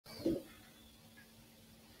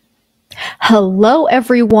Hello,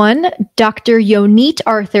 everyone. Dr. Yonit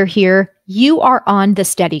Arthur here. You are on The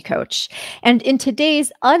Steady Coach. And in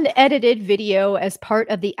today's unedited video, as part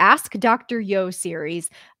of the Ask Dr. Yo series,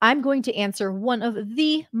 I'm going to answer one of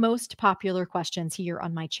the most popular questions here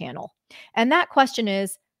on my channel. And that question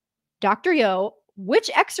is, Dr. Yo,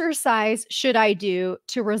 which exercise should I do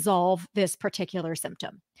to resolve this particular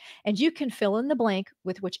symptom? And you can fill in the blank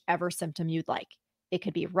with whichever symptom you'd like. It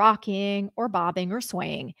could be rocking or bobbing or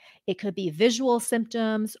swaying. It could be visual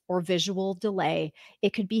symptoms or visual delay.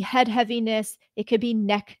 It could be head heaviness. It could be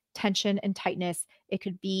neck tension and tightness. It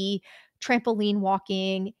could be trampoline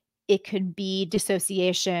walking. It could be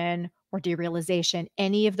dissociation or derealization,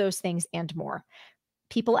 any of those things and more.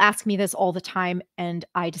 People ask me this all the time, and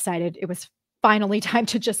I decided it was finally time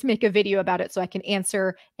to just make a video about it so I can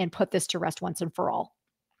answer and put this to rest once and for all.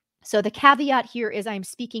 So the caveat here is I'm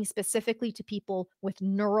speaking specifically to people with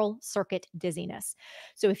neural circuit dizziness.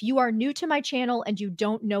 So if you are new to my channel and you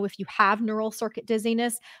don't know if you have neural circuit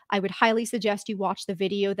dizziness, I would highly suggest you watch the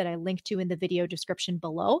video that I link to in the video description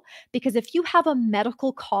below, because if you have a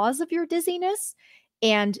medical cause of your dizziness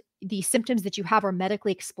and the symptoms that you have are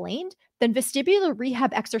medically explained, then vestibular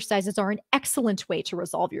rehab exercises are an excellent way to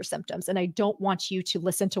resolve your symptoms. And I don't want you to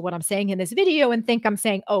listen to what I'm saying in this video and think I'm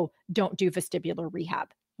saying, oh, don't do vestibular rehab.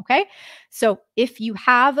 Okay. So if you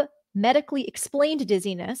have medically explained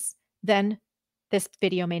dizziness, then this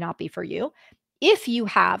video may not be for you. If you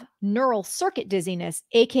have neural circuit dizziness,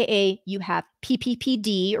 AKA you have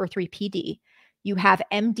PPPD or 3PD, you have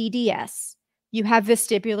MDDS, you have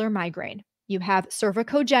vestibular migraine, you have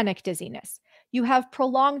cervicogenic dizziness, you have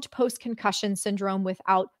prolonged post-concussion syndrome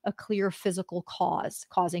without a clear physical cause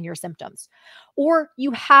causing your symptoms, or you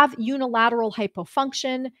have unilateral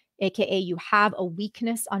hypofunction, AKA you have a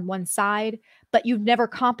weakness on one side, but you've never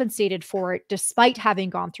compensated for it despite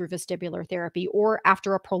having gone through vestibular therapy or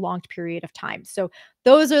after a prolonged period of time. So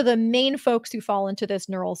those are the main folks who fall into this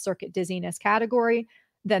neural circuit dizziness category.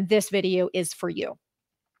 Then this video is for you.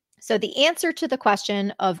 So the answer to the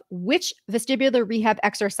question of which vestibular rehab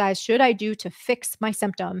exercise should I do to fix my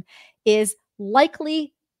symptom is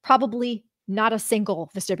likely, probably not a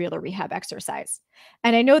single vestibular rehab exercise.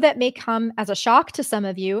 And I know that may come as a shock to some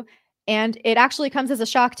of you, and it actually comes as a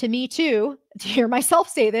shock to me too, to hear myself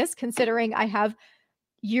say this, considering I have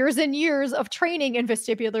years and years of training in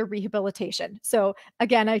vestibular rehabilitation. So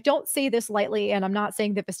again, I don't say this lightly, and I'm not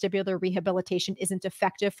saying that vestibular rehabilitation isn't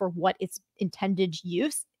effective for what its intended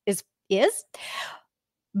use is.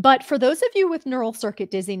 But for those of you with neural circuit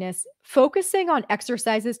dizziness, focusing on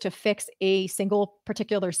exercises to fix a single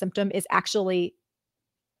particular symptom is actually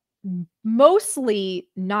mostly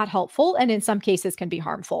not helpful, and in some cases can be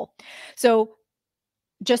harmful. So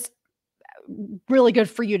just really good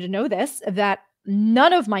for you to know this, that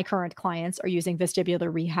none of my current clients are using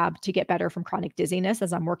vestibular rehab to get better from chronic dizziness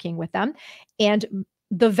as I'm working with them. And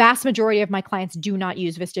the vast majority of my clients do not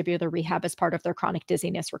use vestibular rehab as part of their chronic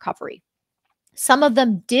dizziness recovery. Some of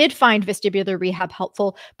them did find vestibular rehab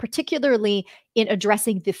helpful, particularly in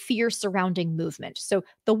addressing the fear surrounding movement. So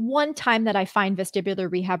the one time that I find vestibular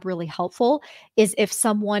rehab really helpful is if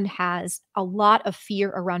someone has a lot of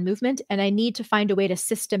fear around movement and I need to find a way to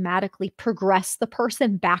systematically progress the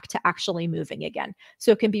person back to actually moving again.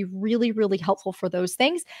 So it can be really, really helpful for those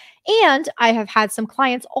things. And I have had some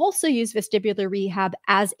clients also use vestibular rehab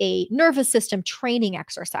as a nervous system training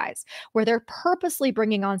exercise, where they're purposely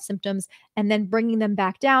bringing on symptoms and then bringing them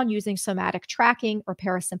back down using somatic tracking or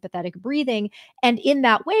parasympathetic breathing. And in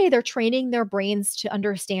that way, they're training their brains to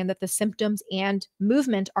understand that the symptoms and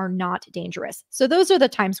movement are not dangerous. So those are the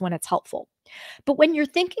times when it's helpful. But when you're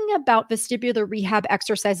thinking about vestibular rehab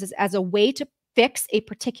exercises as a way to fix a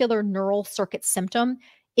particular neural circuit symptom,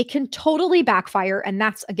 it can totally backfire. And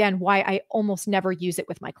that's, again, why I almost never use it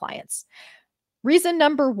with my clients. Reason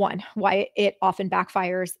number one why it often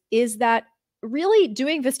backfires is that really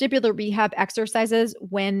doing vestibular rehab exercises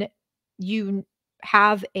when you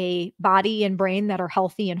have a body and brain that are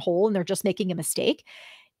healthy and whole and they're just making a mistake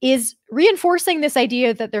is reinforcing this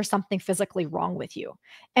idea that there's something physically wrong with you.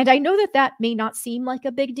 And I know that that may not seem like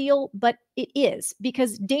a big deal, but it is,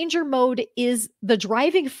 because danger mode is the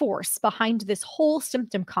driving force behind this whole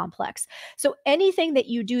symptom complex. So anything that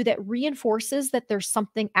you do that reinforces that there's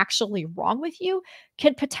something actually wrong with you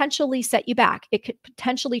can potentially set you back. It could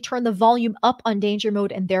potentially turn the volume up on danger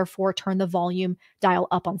mode and therefore turn the volume dial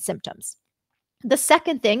up on symptoms. The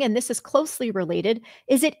second thing, and this is closely related,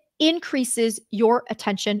 is it increases your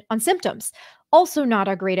attention on symptoms. Also not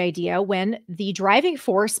a great idea when the driving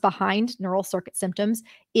force behind neural circuit symptoms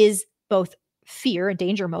is both fear and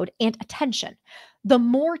danger mode and attention. The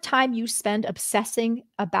more time you spend obsessing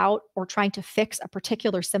about or trying to fix a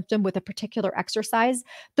particular symptom with a particular exercise,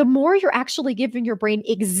 the more you're actually giving your brain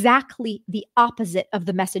exactly the opposite of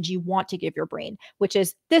the message you want to give your brain, which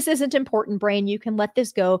is, this isn't important, brain. You can let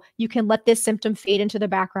this go. You can let this symptom fade into the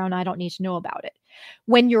background. I don't need to know about it.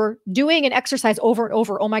 When you're doing an exercise over and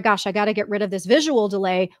over, oh my gosh, I got to get rid of this visual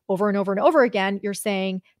delay over and over and over again, you're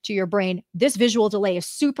saying to your brain, this visual delay is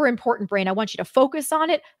super important, brain. I want you to focus on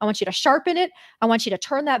it. I want you to sharpen it. I want you to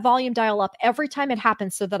turn that volume dial up every time it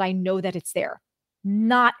happens so that I know that it's there.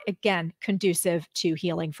 Not, again, conducive to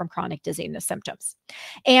healing from chronic dizziness symptoms.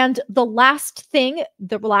 And the last thing,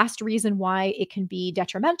 the last reason why it can be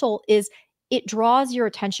detrimental is it draws your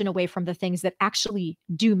attention away from the things that actually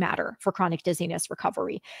do matter for chronic dizziness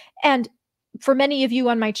recovery. And for many of you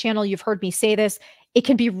on my channel, you've heard me say this. It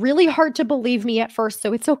can be really hard to believe me at first.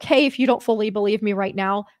 So it's okay if you don't fully believe me right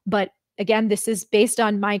now. But again, this is based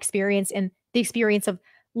on my experience and the experience of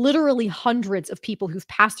literally hundreds of people who've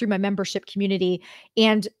passed through my membership community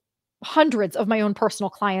and hundreds of my own personal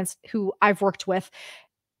clients who I've worked with.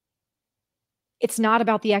 It's not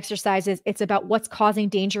about the exercises. It's about what's causing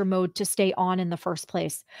danger mode to stay on in the first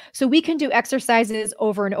place. So we can do exercises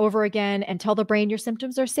over and over again and tell the brain your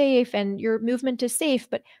symptoms are safe and your movement is safe.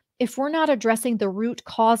 But if we're not addressing the root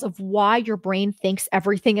cause of why your brain thinks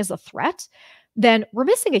everything is a threat, then we're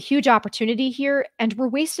missing a huge opportunity here. And we're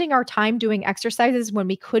wasting our time doing exercises when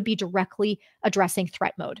we could be directly addressing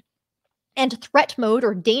threat mode. And threat mode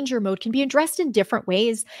or danger mode can be addressed in different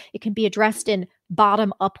ways. It can be addressed in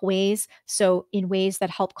bottom up ways. So, in ways that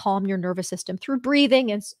help calm your nervous system through breathing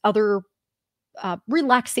and other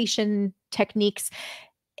relaxation techniques.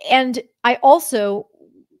 And I also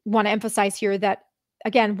want to emphasize here that,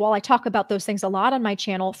 again, while I talk about those things a lot on my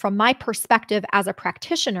channel, from my perspective as a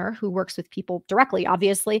practitioner who works with people directly,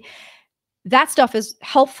 obviously, that stuff is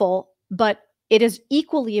helpful, but it is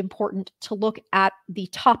equally important to look at the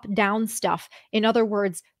top-down stuff. In other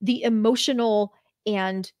words, the emotional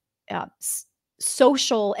and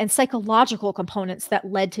social and psychological components that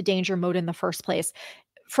led to danger mode in the first place.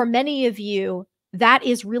 For many of you, that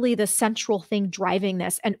is really the central thing driving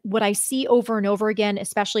this. And what I see over and over again,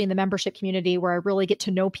 especially in the membership community where I really get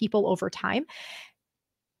to know people over time,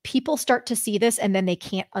 people start to see this and then they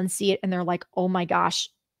can't unsee it. And they're like, oh my gosh,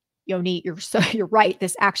 Yoni, you're right.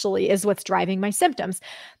 This actually is what's driving my symptoms.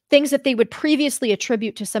 Things that they would previously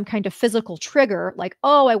attribute to some kind of physical trigger, like,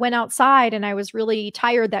 oh, I went outside and I was really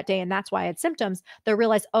tired that day and that's why I had symptoms. They'll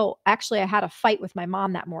realize, oh, actually, I had a fight with my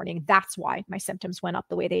mom that morning. That's why my symptoms went up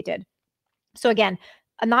the way they did. So again,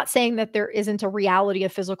 I'm not saying that there isn't a reality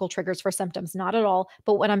of physical triggers for symptoms, not at all.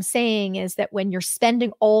 But what I'm saying is that when you're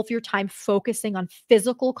spending all of your time focusing on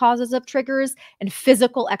physical causes of triggers and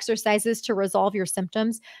physical exercises to resolve your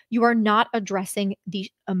symptoms, you are not addressing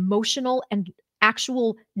the emotional and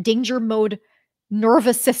actual danger mode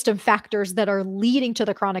nervous system factors that are leading to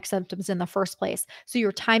the chronic symptoms in the first place. So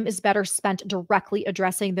your time is better spent directly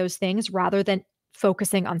addressing those things rather than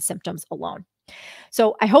focusing on symptoms alone.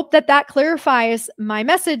 So I hope that that clarifies my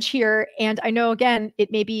message here. And I know, again, it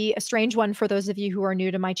may be a strange one for those of you who are new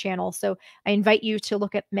to my channel. So I invite you to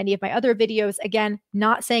look at many of my other videos. Again,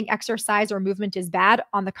 not saying exercise or movement is bad.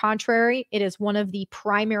 On the contrary, it is one of the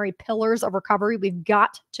primary pillars of recovery. We've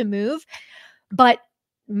got to move. But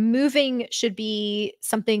moving should be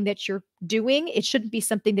something that you're doing. It shouldn't be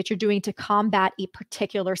something that you're doing to combat a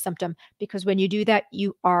particular symptom, because when you do that,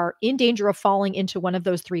 you are in danger of falling into one of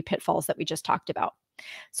those three pitfalls that we just talked about.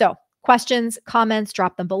 So questions, comments,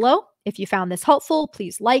 drop them below. If you found this helpful,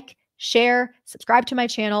 please like, share, subscribe to my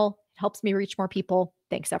channel. It helps me reach more people.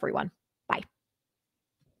 Thanks, everyone.